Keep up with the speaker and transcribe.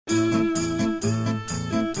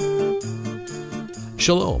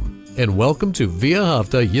Shalom, and welcome to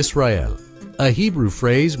V'ahavta Yisrael, a Hebrew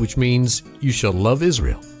phrase which means you shall love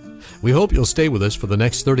Israel. We hope you'll stay with us for the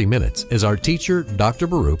next 30 minutes as our teacher, Dr.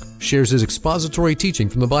 Baruch, shares his expository teaching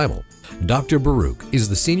from the Bible. Dr. Baruch is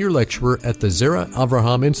the senior lecturer at the Zera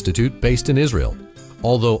Avraham Institute based in Israel.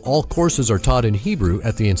 Although all courses are taught in Hebrew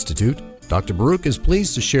at the Institute, Dr. Baruch is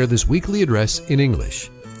pleased to share this weekly address in English.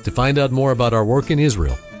 To find out more about our work in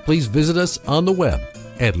Israel, please visit us on the web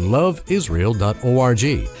at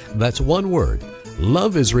loveisrael.org. That's one word,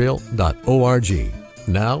 loveisrael.org.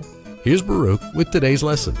 Now, here's Baruch with today's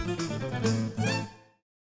lesson.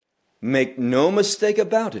 Make no mistake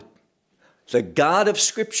about it. The God of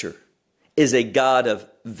Scripture is a God of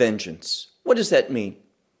vengeance. What does that mean?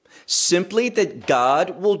 Simply that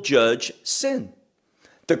God will judge sin.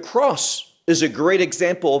 The cross is a great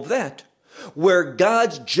example of that, where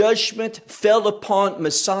God's judgment fell upon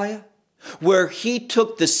Messiah, where he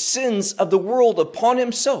took the sins of the world upon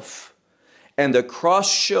himself. And the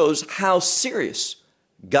cross shows how serious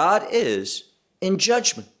God is in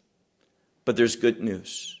judgment. But there's good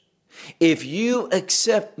news. If you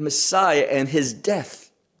accept Messiah and his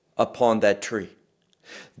death upon that tree,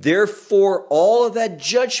 therefore all of that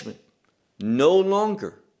judgment no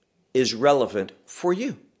longer is relevant for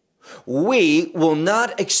you. We will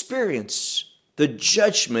not experience the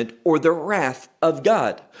judgment or the wrath of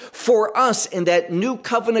God. For us in that new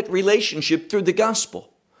covenant relationship through the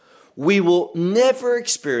gospel, we will never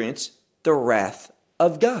experience the wrath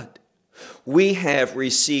of God. We have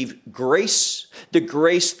received grace, the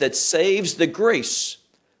grace that saves, the grace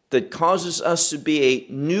that causes us to be a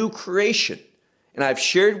new creation. And I've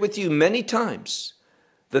shared with you many times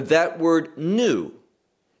that word new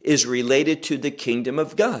is related to the kingdom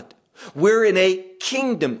of God. We're in a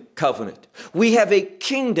kingdom covenant. We have a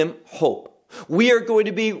kingdom hope. We are going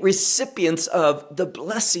to be recipients of the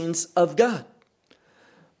blessings of God.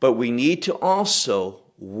 But we need to also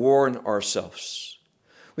warn ourselves.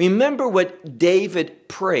 Remember what David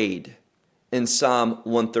prayed in Psalm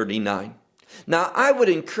 139. Now, I would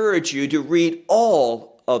encourage you to read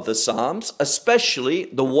all of the Psalms, especially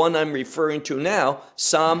the one I'm referring to now,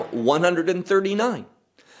 Psalm 139,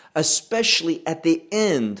 especially at the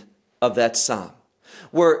end of that psalm,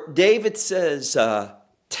 where David says,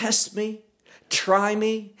 test me, try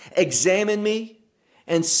me, examine me,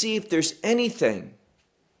 and see if there's anything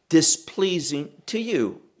displeasing to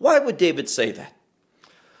you. Why would David say that?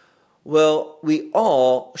 Well, we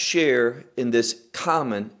all share in this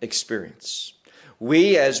common experience.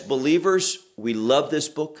 We as believers, we love this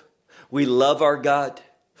book. We love our God.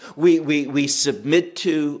 We submit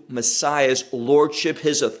to Messiah's lordship,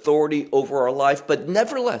 his authority over our life. But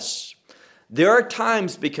nevertheless, there are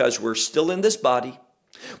times, because we're still in this body,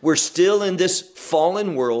 we're still in this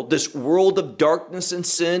fallen world, this world of darkness and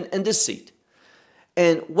sin and deceit.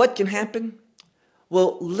 And what can happen?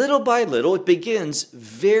 Well, little by little, it begins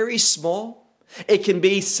very small. It can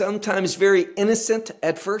be sometimes very innocent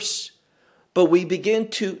at first, but we begin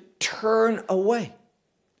to turn away.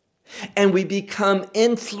 And we become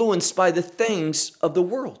influenced by the things of the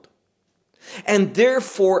world. And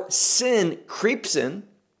therefore, sin creeps in.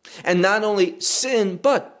 And not only sin,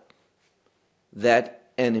 but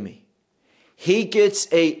that enemy. He gets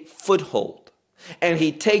a foothold. And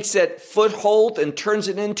he takes that foothold and turns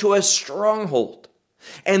it into a stronghold.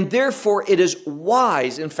 And therefore, it is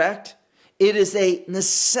wise. In fact, it is a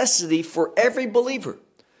necessity for every believer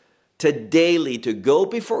to daily to go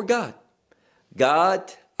before God.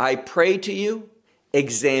 God, I pray to you,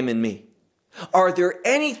 examine me. Are there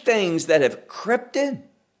any things that have crept in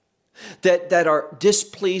that are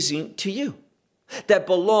displeasing to you, that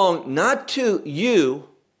belong not to you,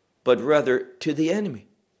 but rather to the enemy?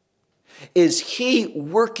 Is he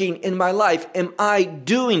working in my life? Am I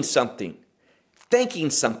doing something, thinking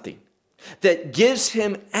something that gives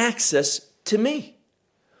him access to me?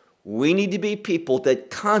 We need to be people that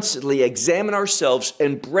constantly examine ourselves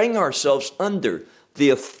and bring ourselves under the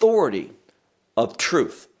authority of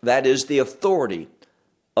truth. That is the authority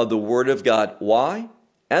of the Word of God. Why?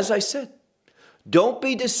 As I said, don't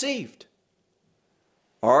be deceived.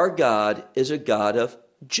 Our God is a God of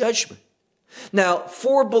judgment. Now,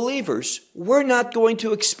 for believers, we're not going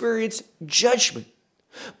to experience judgment,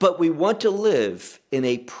 but we want to live in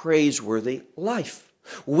a praiseworthy life.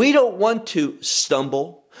 We don't want to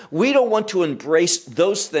stumble. We don't want to embrace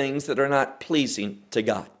those things that are not pleasing to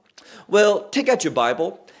God. Well, take out your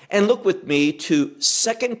Bible and look with me to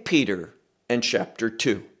 2 Peter and chapter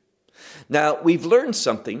 2. Now, we've learned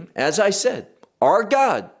something. As I said, our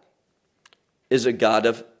God is a God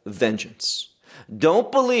of vengeance.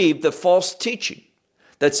 Don't believe the false teaching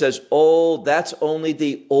that says, oh, that's only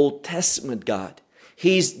the Old Testament God.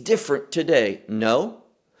 he's different today. No,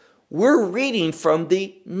 we're reading from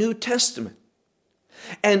the New Testament.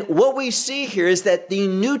 And what we see here is that the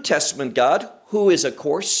New Testament God, who is, of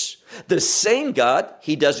course, the same God,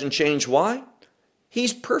 he doesn't change. Why?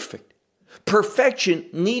 He's perfect. Perfection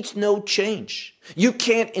needs no change. You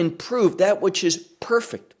can't improve that which is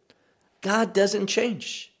perfect. God doesn't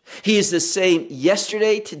change. He is the same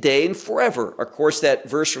yesterday, today, and forever. Of course, that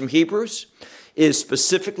verse from Hebrews is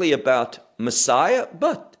specifically about Messiah,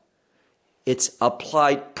 but it's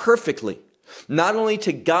applied perfectly, not only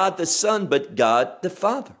to God the Son, but God the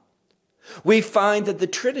Father. We find that the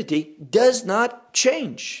Trinity does not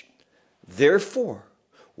change. Therefore,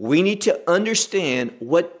 we need to understand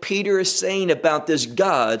what Peter is saying about this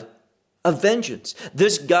God of vengeance,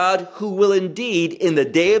 this God who will indeed, in the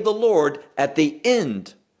day of the Lord, at the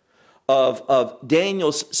end of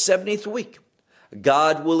Daniel's 70th week,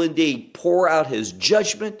 God will indeed pour out his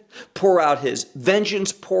judgment, pour out his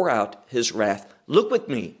vengeance, pour out his wrath. Look with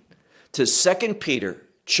me to 2 Peter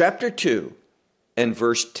chapter 2 and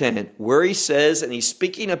verse 10, where he says, and he's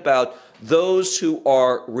speaking about those who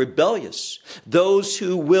are rebellious, those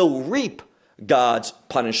who will reap God's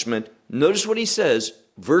punishment. Notice what he says,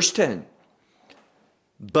 verse 10,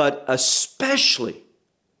 but especially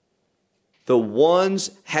the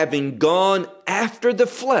ones having gone after the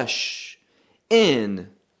flesh in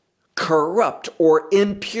corrupt or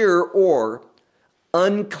impure or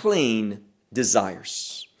unclean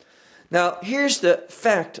desires. Now, here's the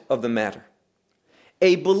fact of the matter.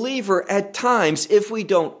 A believer at times, if we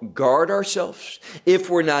don't guard ourselves, if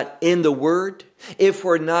we're not in the Word, if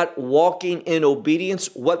we're not walking in obedience,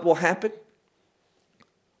 what will happen?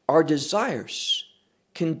 Our desires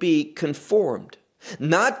can be conformed,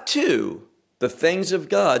 not to the things of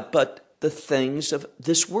God, but the things of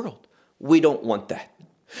this world. We don't want that.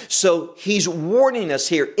 So he's warning us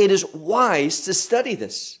here. It is wise to study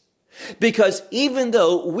this, because even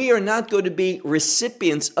though we are not going to be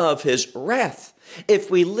recipients of his wrath,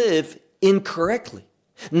 if we live incorrectly,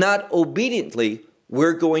 not obediently,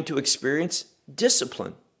 we're going to experience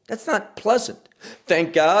discipline. That's not pleasant.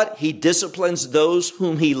 Thank God he disciplines those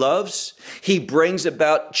whom he loves. He brings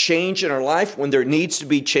about change in our life when there needs to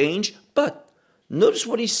be change. But notice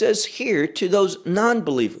what he says here to those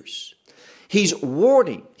non-believers. He's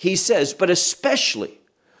warning. He says, but especially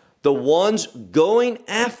the ones going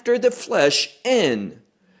after the flesh in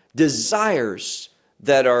desires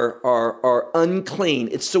that are unclean.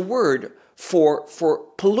 It's the word for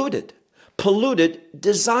polluted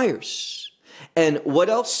desires. And what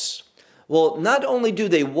else? Well, not only do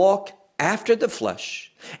they walk after the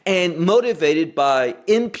flesh and motivated by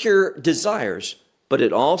impure desires, but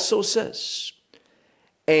it also says,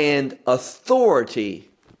 and authority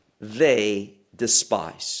they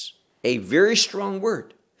despise. A very strong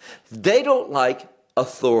word. They don't like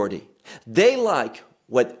authority. They like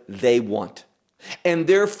what they want. And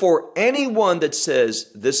therefore, anyone that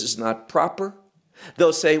says this is not proper,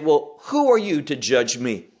 they'll say, well, who are you to judge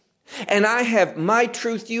me? And I have my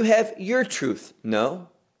truth, you have your truth. No,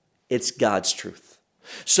 it's God's truth.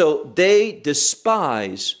 So they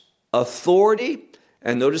despise authority.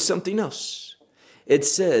 And notice something else. It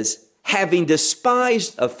says, having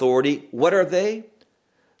despised authority, what are they?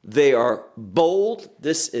 They are bold.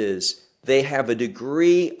 This is, they have a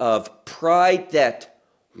degree of pride that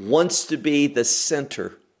wants to be the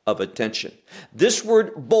center of attention. This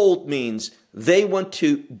word bold means they want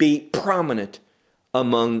to be prominent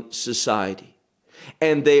among society.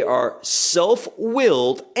 And they are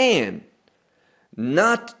self-willed and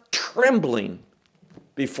not trembling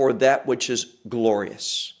before that which is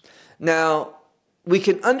glorious. Now, we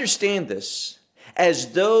can understand this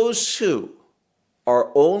as those who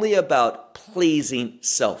are only about pleasing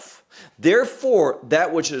self. Therefore,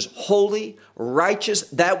 that which is holy, righteous,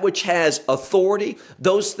 that which has authority,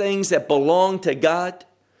 those things that belong to God,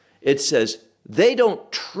 it says they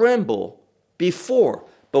don't tremble before.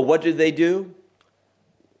 But what do?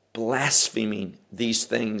 Blaspheming these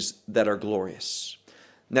things that are glorious.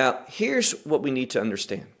 Now, here's what we need to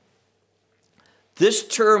understand. This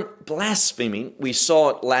term blaspheming, we saw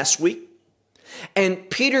it last week, and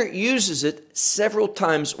Peter uses it several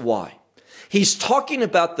times. Why? He's talking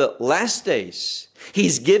about the last days.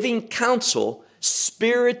 He's giving counsel,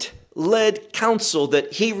 Spirit-led counsel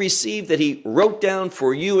that he received, that he wrote down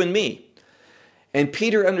for you and me. And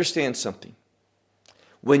Peter understands something.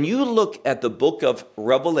 When you look at the book of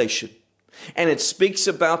Revelation, and it speaks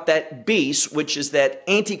about that beast, which is that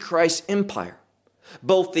Antichrist empire,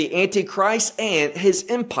 both the Antichrist and his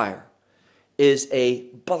empire is a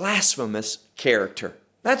blasphemous character.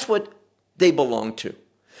 That's what they belong to.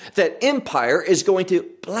 That empire is going to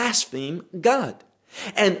blaspheme God.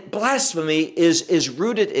 And blasphemy is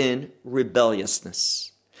rooted in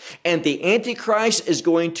rebelliousness. And the Antichrist is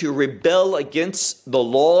going to rebel against the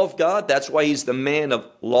law of God. That's why he's the man of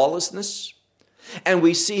lawlessness. And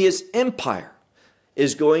we see his empire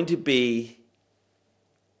is going to be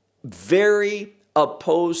very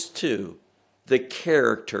opposed to the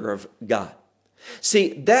character of God.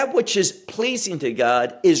 See, that which is pleasing to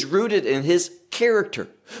God is rooted in his character.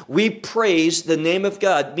 We praise the name of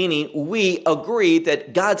God, meaning we agree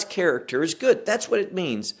that God's character is good. That's what it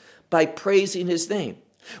means by praising his name.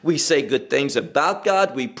 We say good things about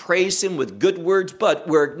God, we praise him with good words, but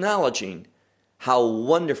we're acknowledging how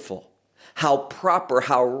wonderful, how proper,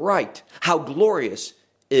 how right, how glorious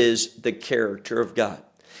is the character of God.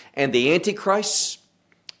 And the Antichrist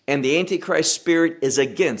spirit is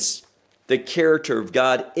against the character of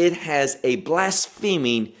God. It has a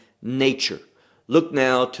blaspheming nature. Look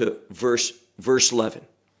now to verse 11.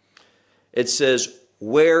 It says,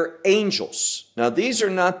 where angels. Now these are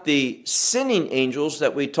not the sinning angels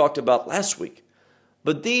that we talked about last week,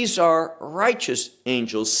 but these are righteous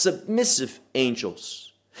angels, submissive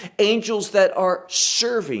angels, angels that are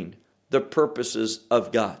serving the purposes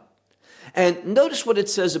of God. And notice what it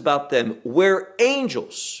says about them. Where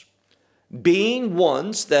angels, being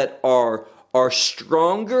ones that are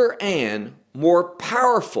stronger and more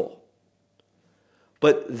powerful,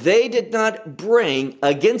 but they did not bring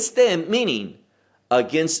against them, meaning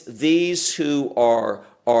against these who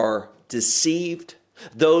are deceived,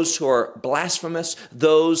 those who are blasphemous,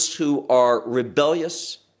 those who are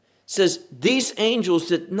rebellious. It says these angels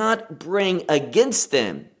did not bring against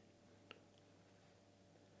them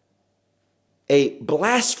a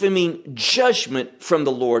blaspheming judgment from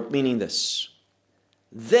the Lord, meaning this.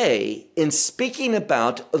 They, in speaking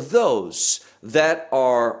about those that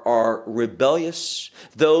are rebellious,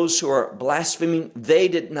 those who are blaspheming, they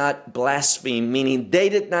did not blaspheme, meaning they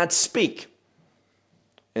did not speak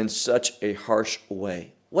in such a harsh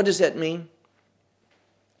way. What does that mean?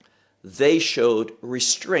 They showed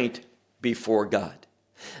restraint before God.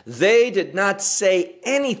 They did not say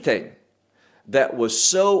anything that was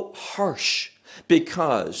so harsh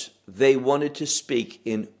because they wanted to speak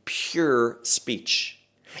in pure speech,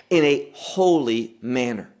 in a holy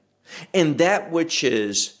manner, in that which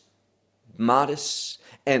is modest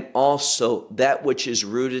and also that which is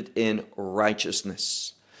rooted in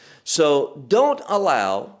righteousness. So don't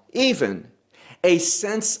allow even a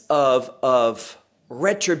sense of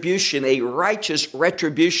retribution, a righteous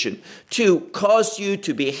retribution, to cause you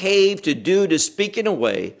to behave, to do, to speak in a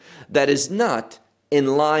way that is not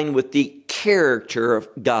in line with the character of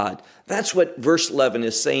God. That's what verse 11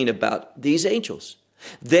 is saying about these angels.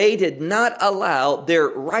 They did not allow their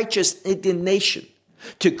righteous indignation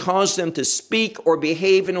to cause them to speak or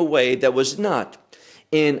behave in a way that was not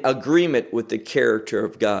in agreement with the character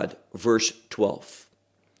of God. Verse 12.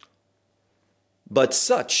 But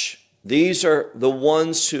such, these are the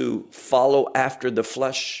ones who follow after the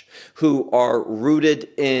flesh, who are rooted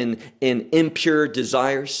in impure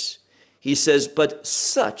desires. He says, but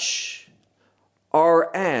such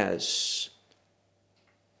are as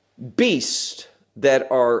beasts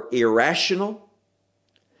that are irrational,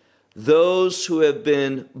 those who have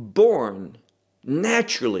been born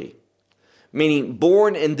naturally, meaning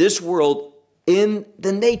born in this world in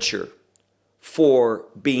the nature for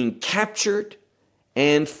being captured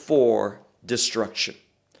and for destruction.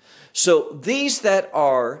 So these that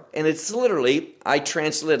are, and it's literally, I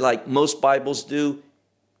translate it like most Bibles do,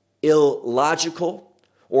 illogical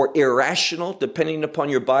or irrational, depending upon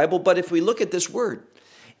your Bible. But if we look at this word,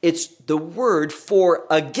 it's the word for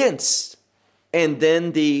against, and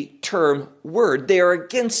then the term word. They are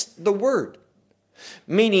against the word,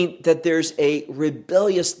 meaning that there's a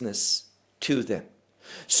rebelliousness to them.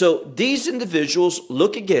 So these individuals,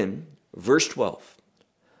 look again, verse 12.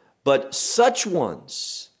 But such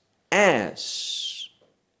ones as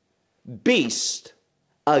beast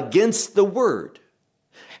against the word,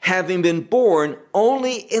 having been born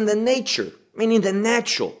only in the nature, meaning the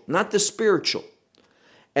natural, not the spiritual,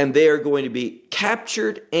 and they are going to be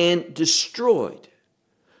captured and destroyed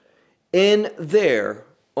in their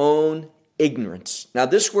own ignorance. Now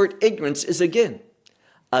this word ignorance is again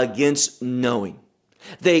against knowing.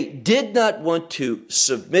 They did not want to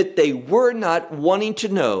submit. They were not wanting to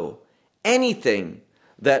know anything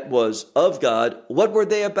that was of God. What were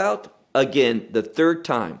they about? Again, the third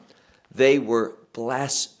time, they were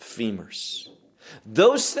blasphemers.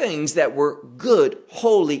 Those things that were good,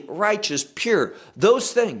 holy, righteous, pure,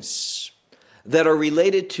 those things that are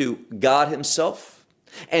related to God himself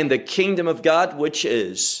and the kingdom of God, which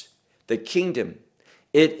is the kingdom,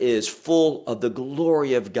 it is full of the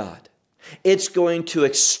glory of God. It's going to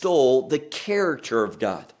extol the character of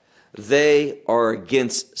God. They are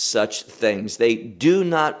against such things. They do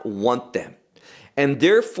not want them. And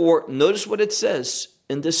therefore, notice what it says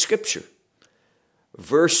in this scripture.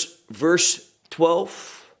 Verse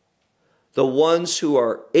 12, the ones who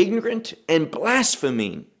are ignorant and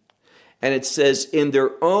blaspheming. And it says, in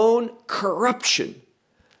their own corruption,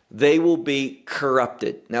 they will be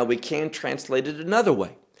corrupted. Now, we can translate it another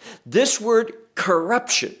way. This word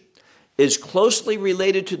corruption is closely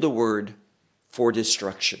related to the word for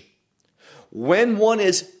destruction. When one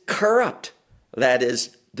is corrupt, that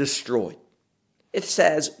is destroyed. It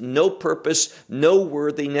has no purpose, no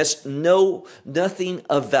worthiness, nothing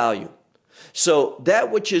of value. So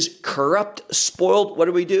that which is corrupt, spoiled,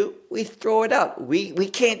 what do? We throw it out. We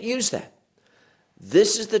can't use that.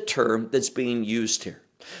 This is the term that's being used here.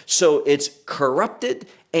 So it's corrupted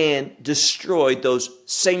and destroyed, those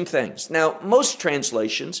same things. Now, most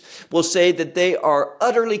translations will say that they are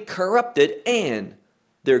utterly corrupted and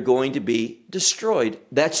they're going to be destroyed.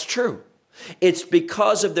 That's true. It's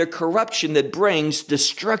because of their corruption that brings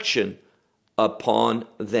destruction upon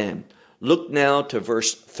them. Look now to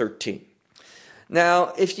verse 13.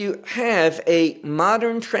 Now, if you have a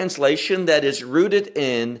modern translation that is rooted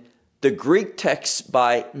in the Greek text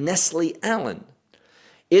by Nestle Allen,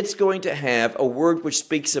 it's going to have a word which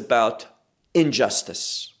speaks about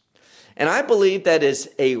injustice. And I believe that is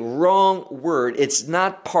a wrong word. It's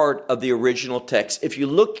not part of the original text. If you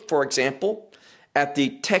look, for example, at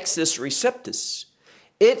the Textus Receptus,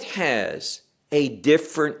 it has a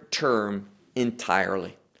different term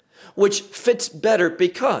entirely, which fits better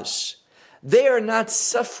because they are not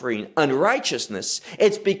suffering unrighteousness.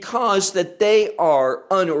 It's because that they are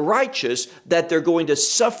unrighteous that they're going to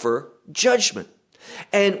suffer judgment.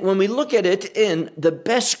 And when we look at it in the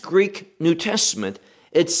best Greek New Testament,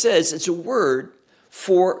 it says it's a word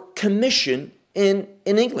for commission in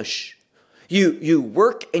English. You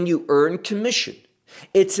work and you earn commission.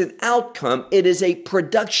 It's an outcome. It is a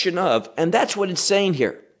production of, and that's what it's saying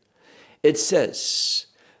here. It says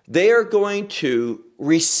they are going to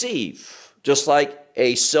receive, just like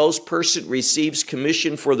a salesperson receives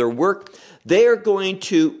commission for their work, they are going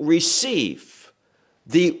to receive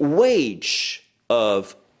the wage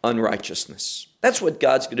of unrighteousness. That's what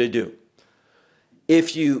God's going to do.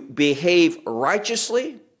 If you behave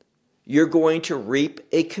righteously, you're going to reap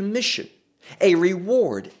a commission, a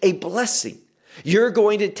reward, a blessing. You're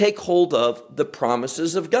going to take hold of the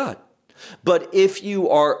promises of God. But if you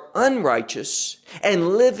are unrighteous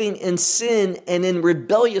and living in sin and in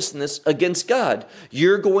rebelliousness against God,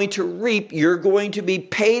 you're going to reap, you're going to be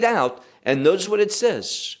paid out. And notice what it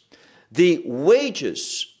says. The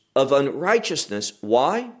wages of unrighteousness.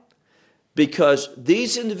 Why? Because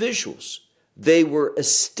these individuals, they were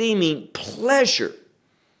esteeming pleasure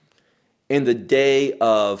in the day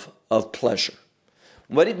of pleasure.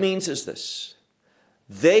 What it means is this.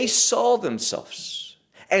 They saw themselves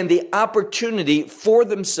and the opportunity for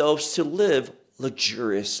themselves to live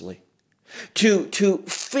luxuriously, to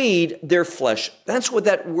feed their flesh. That's what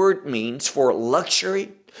that word means for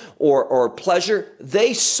luxury or pleasure.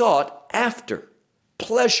 They sought after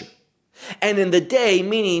pleasure. And in the day,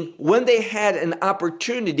 meaning when they had an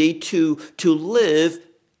opportunity to live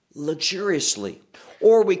luxuriously,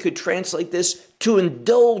 or we could translate this, to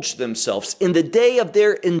indulge themselves. In the day of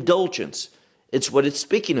their indulgence, it's what it's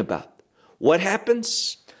speaking about. What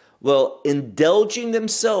happens? Well, indulging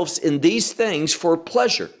themselves in these things for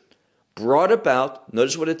pleasure brought about,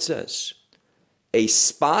 notice what it says, a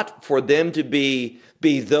spot for them to be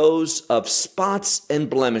those of spots and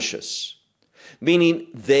blemishes, meaning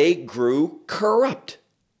they grew corrupt.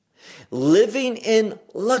 Living in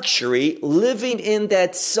luxury, living in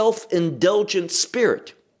that self-indulgent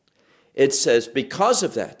spirit. It says, because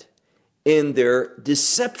of that, in their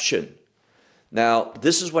deception. Now,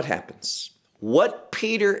 this is what happens. What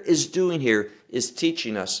Peter is doing here is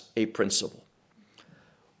teaching us a principle.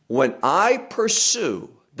 When I pursue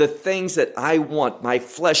the things that I want, my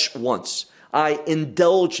flesh wants, I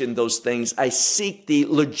indulge in those things, I seek the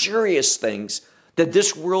luxurious things that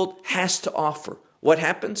this world has to offer. What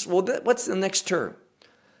happens? Well, what's the next term?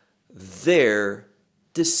 Their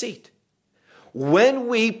deceit. When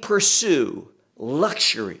we pursue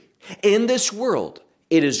luxury in this world,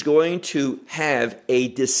 it is going to have a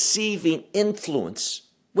deceiving influence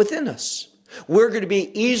within us. We're going to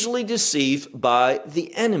be easily deceived by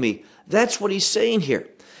the enemy. That's what he's saying here.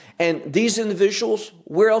 And these individuals,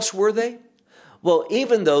 where else were they? Well,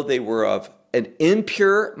 even though they were of an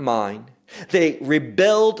impure mind, they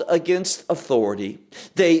rebelled against authority.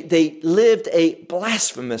 They lived a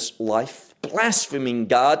blasphemous life. blaspheming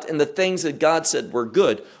God and the things that God said were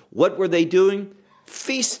good. What were they doing?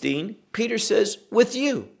 Feasting, Peter says, with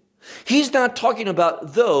you. He's not talking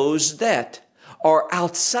about those that are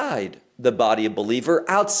outside the body of believer,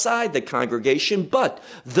 outside the congregation, but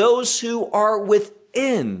those who are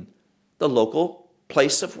within the local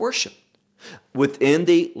place of worship, within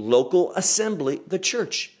the local assembly, the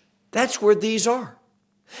church. That's where these are.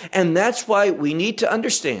 And that's why we need to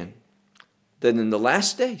understand that in the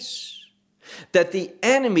last days, that the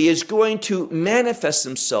enemy is going to manifest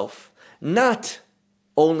himself not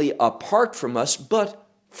only apart from us, but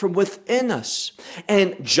from within us.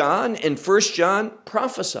 And John in 1 John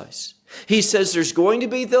prophesies. He says there's going to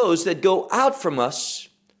be those that go out from us,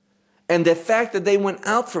 and the fact that they went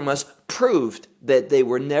out from us proved that they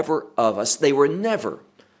were never of us. They were never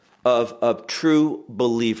of true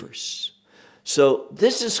believers. So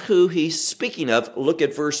this is who he's speaking of. Look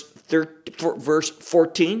at verse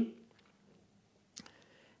 14.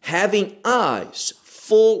 Having eyes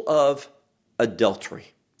full of adultery.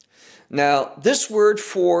 Now, this word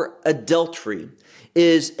for adultery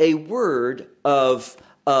is a word of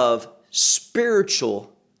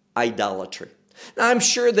spiritual idolatry. Now, I'm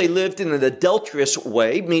sure they lived in an adulterous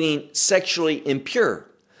way, meaning sexually impure.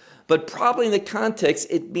 But probably in the context,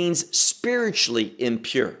 it means spiritually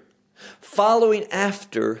impure. Following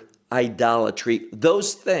after idolatry,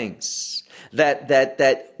 those things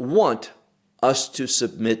that want us to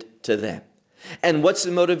submit to them. And what's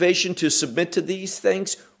the motivation to submit to these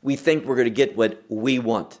things? We think we're going to get what we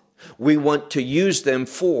want. We want to use them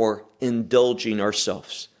for indulging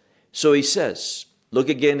ourselves. So he says, look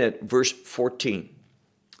again at verse 14.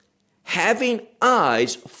 Having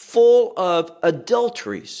eyes full of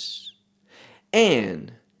adulteries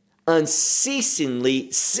and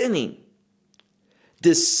unceasingly sinning,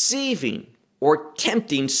 deceiving or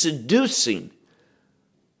tempting, seducing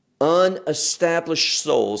unestablished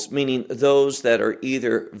souls, meaning those that are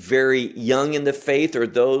either very young in the faith or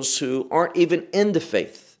those who aren't even in the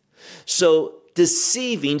faith. So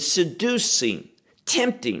deceiving, seducing,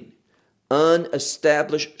 tempting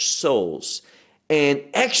unestablished souls, and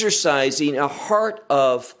exercising a heart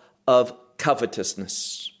of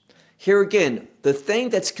covetousness. Here again, the thing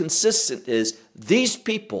that's consistent is these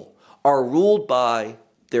people are ruled by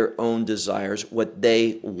their own desires, what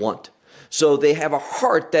they want. So they have a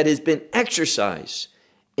heart that has been exercised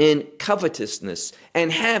in covetousness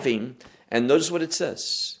and having, and notice what it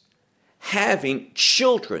says, having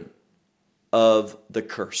children of the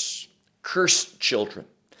curse. Cursed children.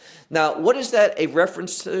 Now, what is that a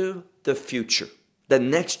reference to? The future, the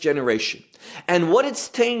next generation. And what it's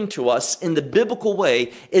saying to us in the biblical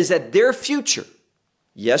way is that their future,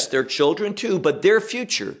 yes, their children too, but their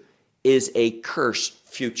future is a cursed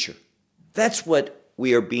future. That's what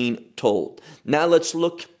we are being told. Now let's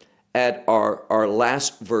look at our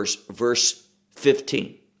last verse, verse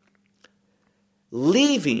 15.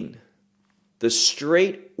 Leaving the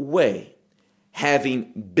straight way,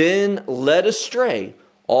 having been led astray,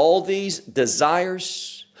 all these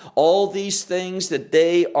desires, all these things that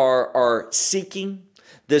they are seeking,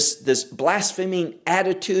 this blaspheming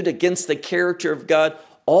attitude against the character of God,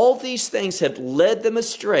 all these things have led them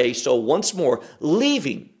astray. So once more,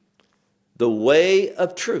 leaving the way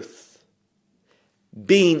of truth,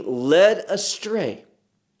 being led astray,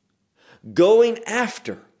 going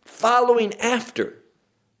after, following after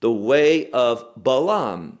the way of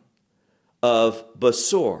Balaam of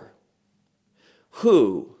Besor,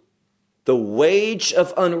 who the wage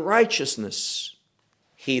of unrighteousness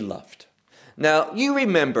he loved. Now, you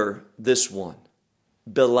remember this one,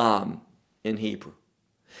 Balaam in Hebrew.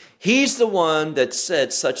 He's the one that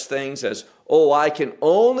said such things as, oh, I can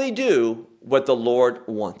only do what the Lord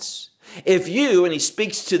wants. If you, and he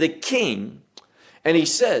speaks to the king, and he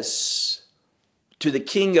says to the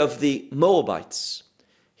king of the Moabites,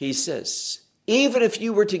 he says, even if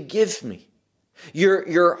you were to give me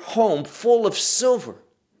your home full of silver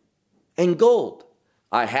and gold,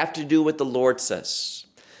 I have to do what the Lord says.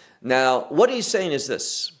 Now, what he's saying is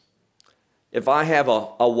this. If I have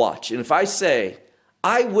a watch, and if I say,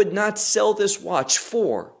 I would not sell this watch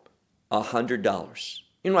for $100.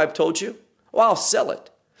 You know what I've told you? Well, I'll sell it,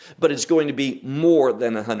 but it's going to be more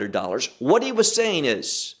than $100. What he was saying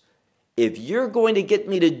is, if you're going to get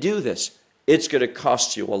me to do this, it's going to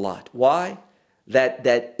cost you a lot. Why?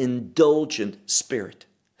 That indulgent spirit,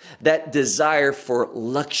 that desire for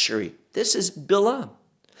luxury. This is Balaam.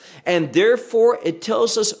 And therefore, it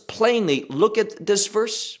tells us plainly, look at this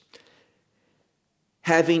verse,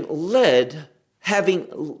 having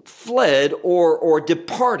fled or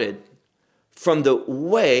departed from the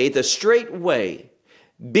way, the straight way,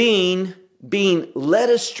 being being led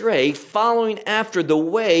astray, following after the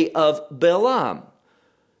way of Balaam.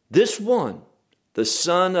 This one, the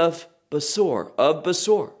son of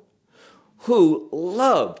Besor, who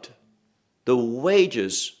loved the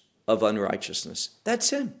wages of unrighteousness. That's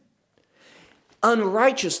him.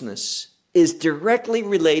 Unrighteousness is directly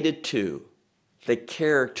related to the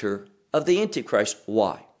character of the Antichrist.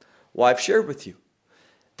 Why? Well, I've shared with you.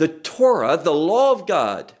 The Torah, the law of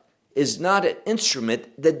God, is not an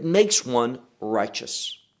instrument that makes one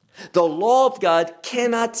righteous. The law of God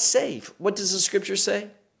cannot save. What does the scripture say?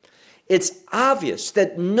 It's obvious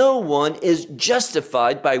that no one is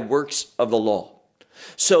justified by works of the law.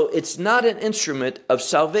 So it's not an instrument of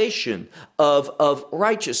salvation, of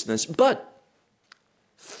righteousness, but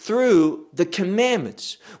through the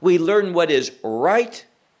commandments, we learn what is right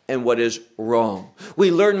and what is wrong.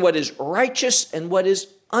 We learn what is righteous and what is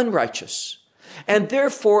unrighteous. And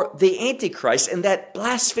therefore, the Antichrist and that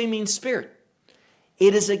blaspheming spirit,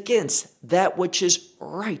 it is against that which is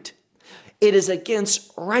right. It is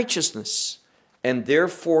against righteousness. And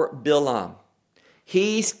therefore, Balaam,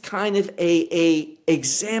 he's kind of a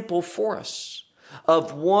example for us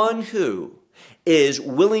of one who is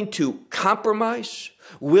willing to compromise,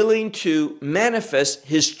 willing to manifest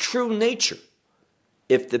his true nature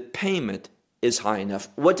if the payment is high enough.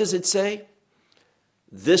 What does it say?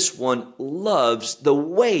 This one loves the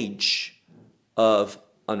wage of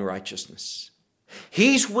unrighteousness.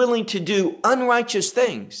 He's willing to do unrighteous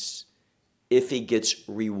things if he gets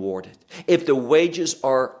rewarded, if the wages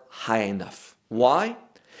are high enough. Why?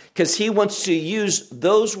 Because he wants to use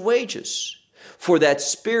those wages for that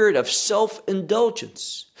spirit of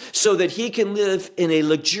self-indulgence so that he can live in a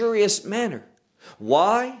luxurious manner.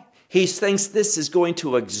 Why? He thinks this is going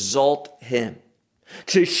to exalt him,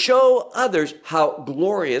 to show others how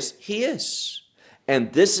glorious he is.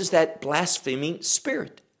 And this is that blaspheming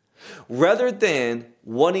spirit. Rather than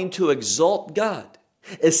wanting to exalt God,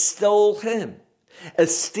 extol him,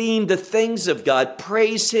 esteem the things of God,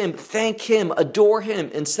 praise him, thank him, adore him,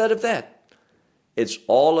 instead of that, it's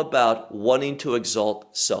all about wanting to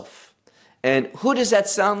exalt self. And who does that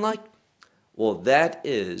sound like? Well, that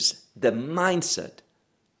is the mindset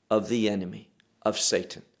of the enemy, of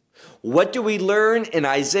Satan. What do we learn in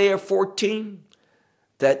Isaiah 14?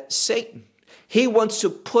 That Satan, he wants to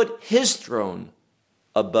put his throne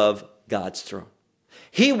above God's throne.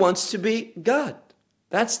 He wants to be God.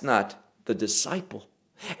 That's not the disciple.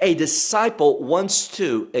 A disciple wants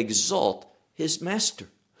to exalt his master.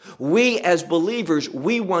 We as believers,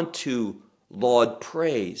 we want to laud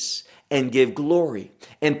praise and give glory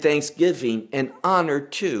and thanksgiving and honor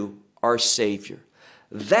to our Savior.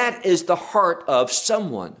 That is the heart of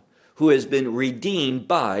someone who has been redeemed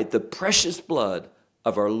by the precious blood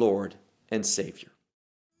of our Lord and Savior.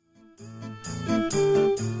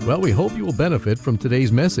 Well, we hope you will benefit from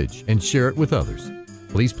today's message and share it with others.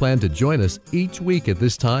 Please plan to join us each week at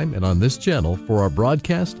this time and on this channel for our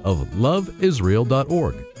broadcast of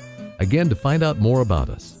loveisrael.org. Again, to find out more about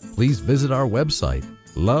us, please visit our website,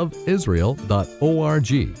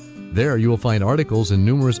 loveisrael.org. There you will find articles and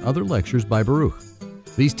numerous other lectures by Baruch.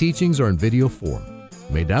 These teachings are in video form.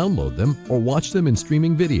 You may download them or watch them in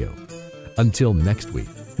streaming video. Until next week,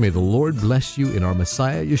 may the Lord bless you in our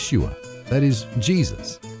Messiah Yeshua, that is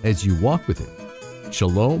Jesus, as you walk with him.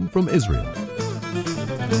 Shalom from Israel.